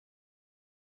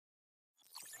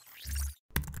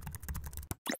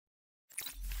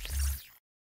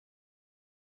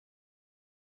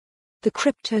The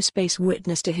crypto space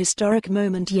witnessed a historic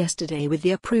moment yesterday with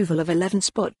the approval of 11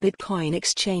 spot Bitcoin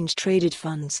exchange-traded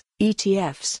funds,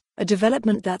 ETFs, a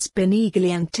development that's been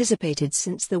eagerly anticipated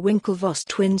since the Winklevoss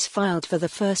twins filed for the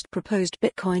first proposed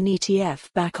Bitcoin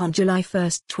ETF back on July 1,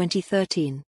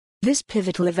 2013. This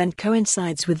pivotal event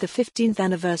coincides with the 15th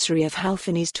anniversary of Hal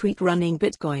Finney's tweet running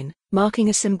Bitcoin, marking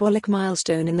a symbolic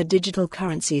milestone in the digital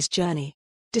currency's journey.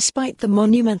 Despite the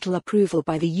monumental approval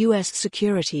by the U.S.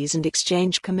 Securities and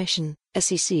Exchange Commission,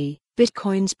 SEC,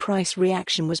 Bitcoin's price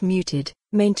reaction was muted,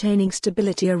 maintaining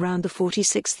stability around the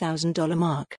 $46,000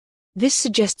 mark. This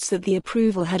suggests that the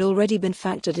approval had already been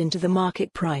factored into the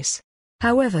market price.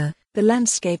 However, the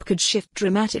landscape could shift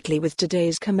dramatically with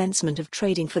today's commencement of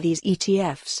trading for these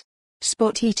ETFs.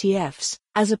 Spot ETFs,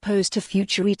 as opposed to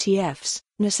future ETFs,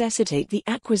 necessitate the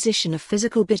acquisition of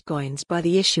physical bitcoins by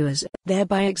the issuers,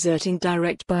 thereby exerting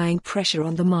direct buying pressure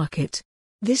on the market.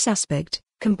 This aspect,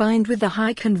 combined with the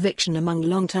high conviction among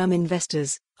long-term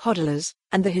investors, hodlers,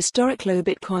 and the historic low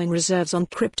Bitcoin reserves on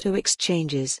crypto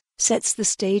exchanges, sets the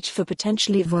stage for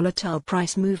potentially volatile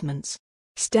price movements.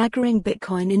 Staggering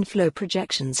Bitcoin inflow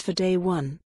projections for day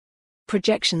one.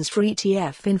 Projections for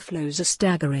ETF inflows are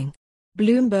staggering.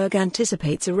 Bloomberg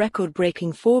anticipates a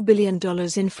record-breaking $4 billion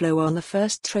inflow on the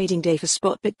first trading day for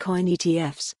spot Bitcoin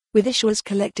ETFs, with issuers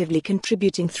collectively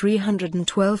contributing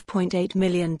 $312.8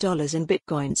 million in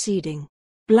Bitcoin seeding.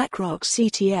 BlackRock's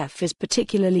ETF is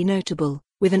particularly notable,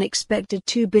 with an expected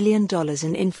 $2 billion in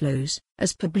inflows,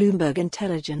 as per Bloomberg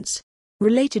Intelligence.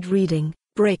 Related reading: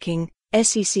 breaking,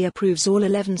 SEC approves all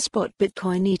 11 spot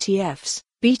Bitcoin ETFs,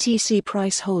 BTC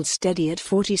price holds steady at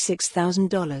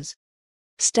 $46,000.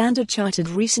 Standard Chartered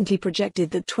recently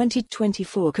projected that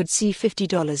 2024 could see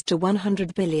 $50 to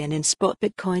 $100 billion in spot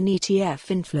Bitcoin ETF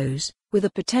inflows, with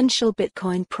a potential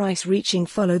Bitcoin price reaching.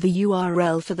 Follow the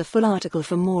URL for the full article.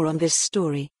 For more on this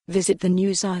story, visit the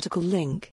news article link.